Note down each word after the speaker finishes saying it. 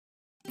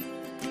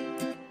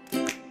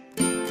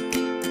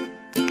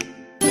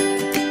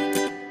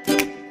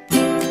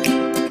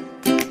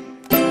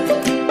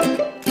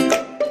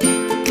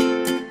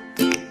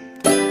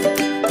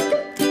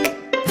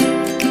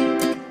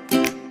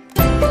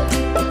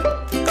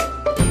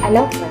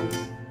Hello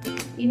friends,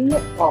 ഇന്ന്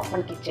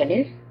open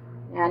കിച്ചണിൽ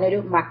ഞാനൊരു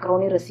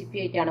മക്രോണി റെസിപ്പി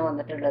ആയിട്ടാണ്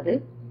വന്നിട്ടുള്ളത്.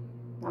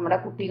 നമ്മുടെ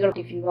കുട്ടികൾ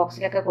ടിഫിൻ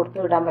ബോക്സിലൊക്കെ കൊടുത്തു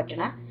വിടാൻ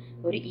പറ്റുന്ന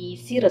ഒരു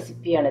ഈസി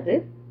റെസിപ്പിയാണിത്.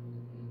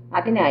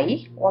 അതിനായി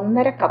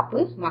 1.5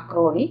 കപ്പ്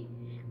മക്രോണി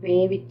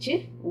വേവിച്ച്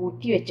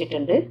ഊറ്റി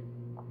വെച്ചിട്ടുണ്ട്.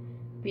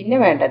 പിന്നെ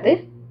വേണ്ടത്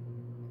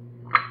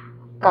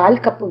 1/4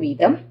 കപ്പ്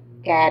വീതം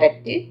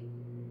ക്യാരറ്റ്,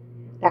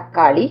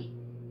 തക്കാളി,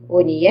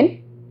 onion,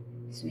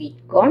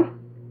 sweet corn,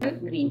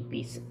 green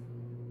peas.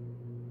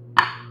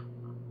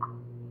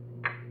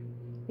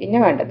 പിന്നെ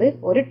വേണ്ടത്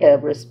 1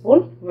 ടേബിൾ സ്പൂൺ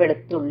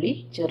വെളുത്തുള്ളി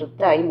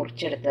ചെറുതായി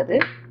മുറിച്ചെടുത്തത്,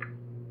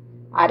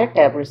 1/2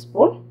 ടേബിൾ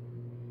സ്പൂൺ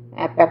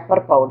പെപ്പർ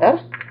പൗഡർ,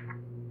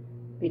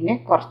 പിന്നെ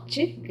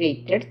കുറച്ച്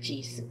ഗ്രേറ്റഡ്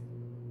ചീസ്.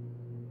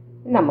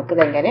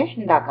 നമുക്കിതെങ്ങനെ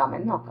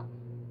ഉണ്ടാക്കാമെന്ന് നോക്കാം.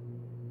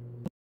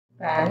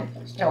 പാൻ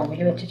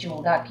സ്റ്റൗവിൽ വെച്ച്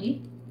ചൂടാക്കി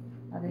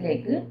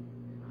അതിലേക്ക്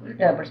 1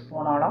 ടേബിൾ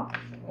സ്പൂണോളം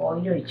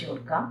ഓയിൽ ഒഴിച്ച്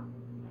കൊടുക്കാം.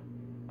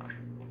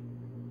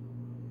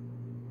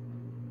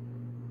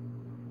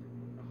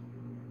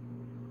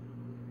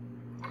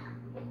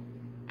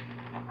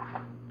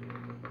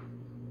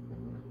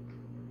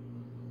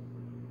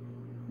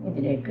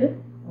 ഇതിലേക്ക്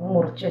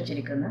മുറിച്ച്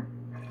വെച്ചിരിക്കുന്ന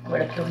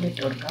വെളുത്തുള്ളി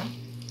ഇട്ട് കൊടുക്കാം.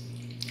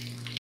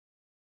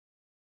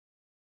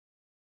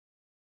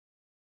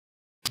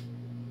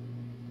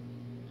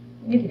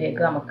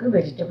 ഇതിലേക്ക് നമുക്ക്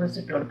വെജിറ്റബിൾസ്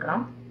ഇട്ട് കൊടുക്കണം.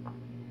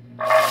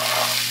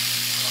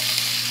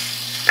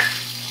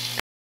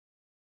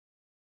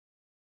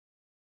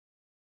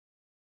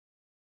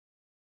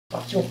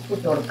 കുറച്ച് ഉപ്പ്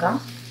ഇട്ട് കൊടുക്കാം.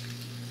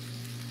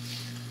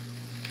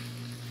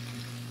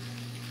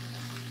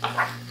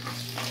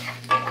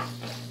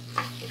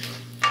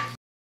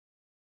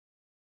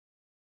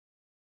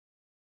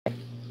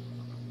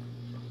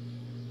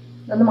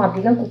 ഇതൊന്നും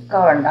അധികം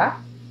കുക്കാവണ്ട,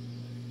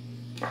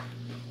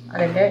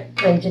 അതിൻ്റെ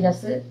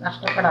ക്രഞ്ചിനെസ്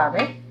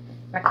നഷ്ടപ്പെടാതെ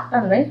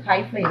പെട്ടെന്ന് ഹൈ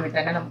ഫ്ലെയിമിൽ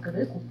തന്നെ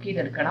നമുക്കിത് കുക്ക്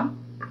ചെയ്തെടുക്കണം.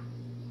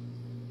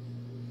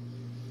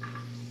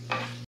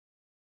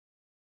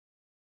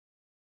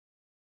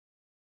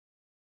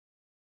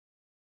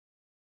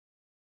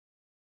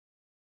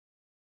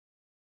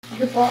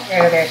 ഇതിപ്പോൾ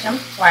ഏകദേശം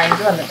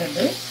വഴണ്ട്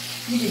വന്നിട്ടുണ്ട്.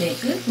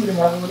 ഇതിലേക്ക്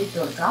കുരുമുളക് പൊടി ഇട്ട്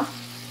കൊടുക്കാം.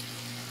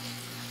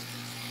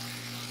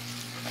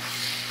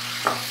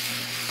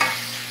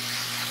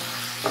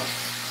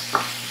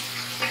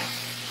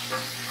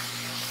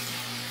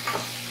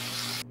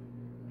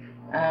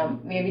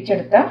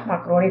 വേവിച്ചെടുത്ത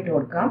മക്രോണി ഇട്ട്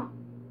കൊടുക്കാം.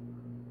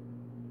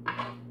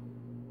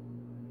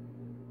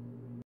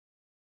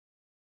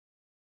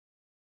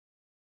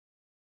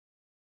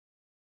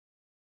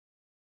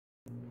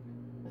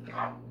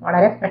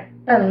 വളരെ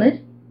പെട്ടെന്ന്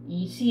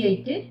ഈസി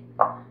ആയിട്ട്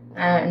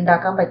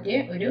ഉണ്ടാക്കാൻ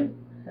പറ്റിയ ഒരു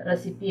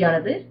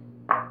റെസിപ്പിയാണിത്.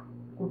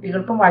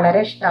 കുട്ടികൾക്കും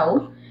വളരെ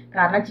ഇഷ്ടമാവും,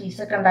 കാരണം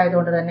ചീസൊക്കെ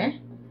ഉണ്ടായതുകൊണ്ട് തന്നെ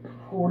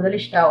കൂടുതൽ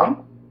ഇഷ്ടമാവും.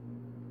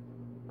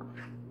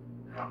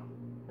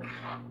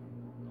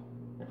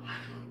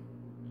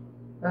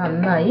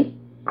 നന്നായി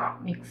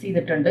മിക്സ്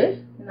ചെയ്തിട്ടുണ്ട്.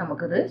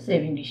 നമുക്കിത്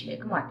സെർവിങ്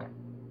ഡിഷിലേക്ക് മാറ്റാം.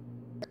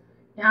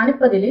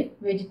 ഞാനിപ്പോൾ ഇതിൽ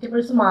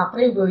വെജിറ്റബിൾസ്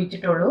മാത്രമേ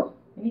ഉപയോഗിച്ചിട്ടുള്ളൂ.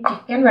 ഇനി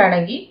ചിക്കൻ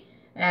വേണമെങ്കിൽ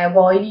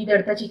ബോയിൽ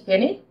ചെയ്തെടുത്ത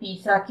ചിക്കന്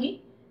പീസാക്കി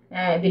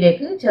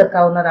ഇതിലേക്ക്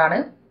ചേർക്കാവുന്നതാണ്.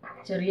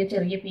 ചെറിയ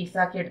ചെറിയ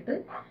പീസാക്കി എടുത്ത്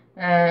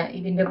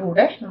ഇതിൻ്റെ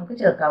കൂടെ നമുക്ക്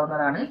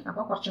ചേർക്കാവുന്നതാണ്.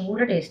 അപ്പോൾ കുറച്ചും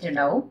കൂടെ ടേസ്റ്റ്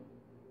ഉണ്ടാവും.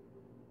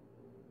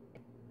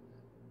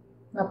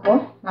 അപ്പോൾ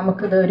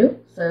നമുക്കിതൊരു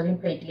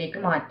സെർവിങ്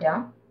പ്ലേറ്റിലേക്ക് മാറ്റാം.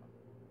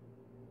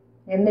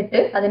 എന്നിട്ട്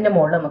അതിൻ്റെ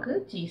മുകളിൽ നമുക്ക്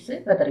ചീസ്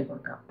വിതറി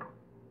കൊടുക്കാം.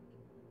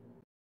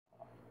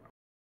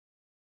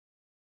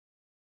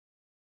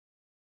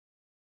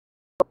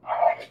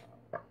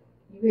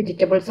 ഈ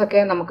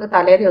വെജിറ്റബിൾസൊക്കെ നമുക്ക്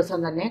തലേ ദിവസം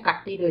തന്നെ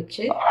കട്ട് ചെയ്ത്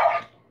വെച്ച്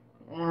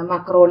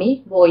മക്രോണി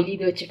ബോയിൽ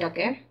ചെയ്ത്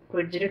വെച്ചിട്ടൊക്കെ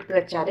ഫ്രിഡ്ജിലെടുത്ത്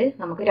വെച്ചാൽ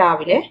നമുക്ക്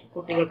രാവിലെ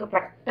കുട്ടികൾക്ക്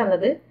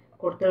പെട്ടെന്നത്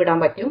കൊടുത്തു വിടാൻ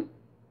പറ്റും.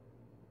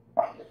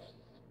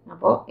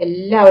 അപ്പോൾ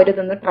എല്ലാവരും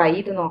ഇതൊന്ന് ട്രൈ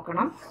ചെയ്ത്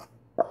നോക്കണം.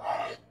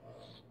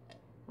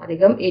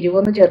 അധികം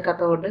എരിവൊന്നും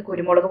ചേർക്കാത്തതുകൊണ്ട്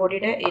കുരുമുളക്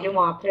പൊടിയുടെ എരിവ്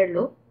മാത്രമേ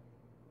ഉള്ളൂ.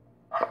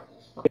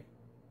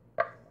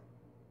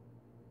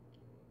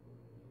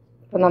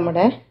 അപ്പോൾ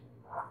നമ്മുടെ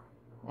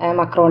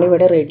മക്രോണി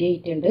ഇവിടെ റെഡി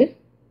ആയിട്ടുണ്ട്.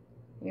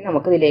 ഇനി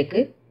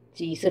നമുക്കിതിലേക്ക്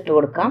ചീസ് ഇട്ട്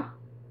കൊടുക്കാം.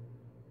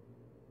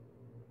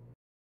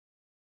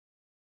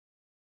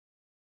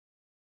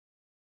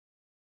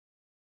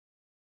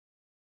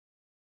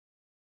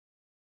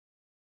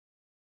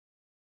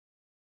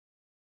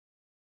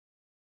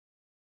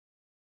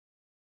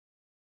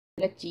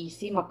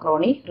 ചീസി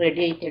മക്രോണി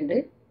റെഡി ആയിട്ടുണ്ട്.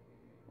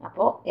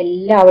 അപ്പോൾ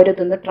എല്ലാവരും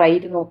ഇതൊന്ന് ട്രൈ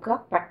ചെയ്ത് നോക്കുക.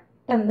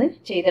 പെട്ടെന്ന്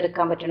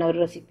ചെയ്തെടുക്കാൻ പറ്റുന്ന ഒരു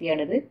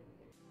റെസിപ്പിയാണിത്.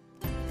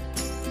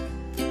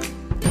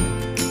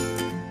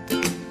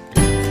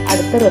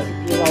 അടുത്ത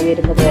റെസിപ്പിയുമായി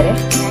വരുന്നത് വരെ